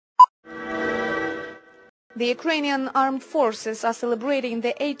The Ukrainian armed forces are celebrating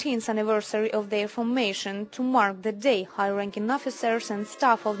the 18th anniversary of their formation. To mark the day, high-ranking officers and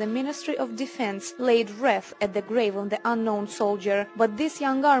staff of the Ministry of Defense laid wreath at the grave of the unknown soldier. But this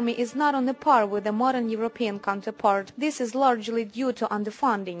young army is not on the par with the modern European counterpart. This is largely due to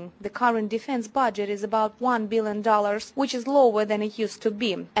underfunding. The current defense budget is about $1 billion, which is lower than it used to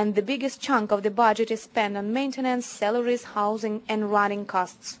be. And the biggest chunk of the budget is spent on maintenance, salaries, housing and running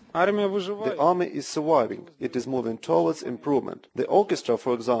costs. The army is surviving. It is moving towards improvement. The orchestra,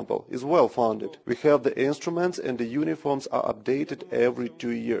 for example, is well funded. We have the instruments and the uniforms are updated every 2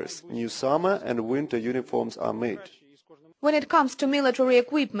 years. New summer and winter uniforms are made. When it comes to military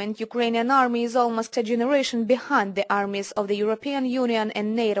equipment, Ukrainian army is almost a generation behind the armies of the European Union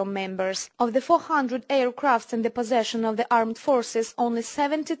and NATO members. Of the 400 aircrafts in the possession of the armed forces, only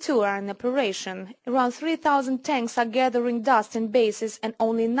 72 are in operation. Around 3,000 tanks are gathering dust in bases and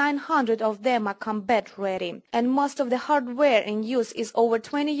only 900 of them are combat ready. And most of the hardware in use is over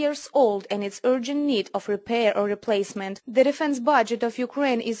 20 years old and it's urgent need of repair or replacement. The defense budget of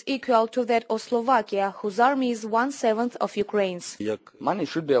Ukraine is equal to that of Slovakia, whose army is 1/7 of Ukraine's. Money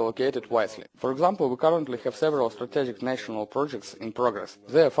should be allocated wisely. For example, we currently have several strategic national projects in progress.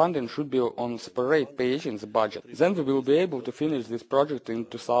 Their funding should be on a separate page in the budget. Then we will be able to finish this project in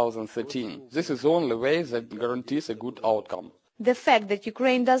 2013. This is the only way that guarantees a good outcome. The fact that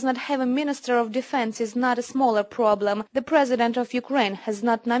Ukraine does not have a Minister of Defense is not a smaller problem. The President of Ukraine has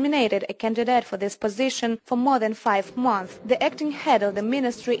not nominated a candidate for this position for more than 5 months. The acting head of the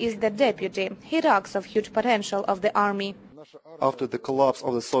ministry is the deputy. He talks of huge potential of the army. After the collapse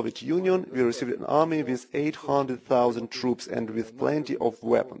of the Soviet Union, we received an army with 800,000 troops and with plenty of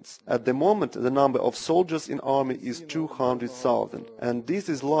weapons. At the moment, the number of soldiers in army is 200,000, and this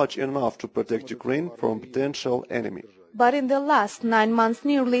is large enough to protect Ukraine from potential enemy. But in the last 9 months,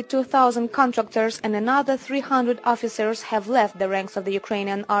 nearly 2,000 contractors and another 300 officers have left the ranks of the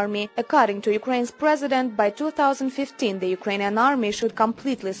Ukrainian army. According to Ukraine's president, by 2015 the Ukrainian army should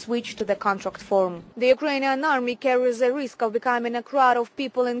completely switch to the contract form. The Ukrainian army carries a risk of becoming a crowd of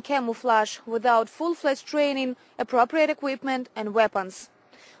people in camouflage without full-fledged training, appropriate equipment and weapons.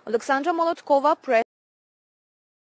 Alexandra Molotkova,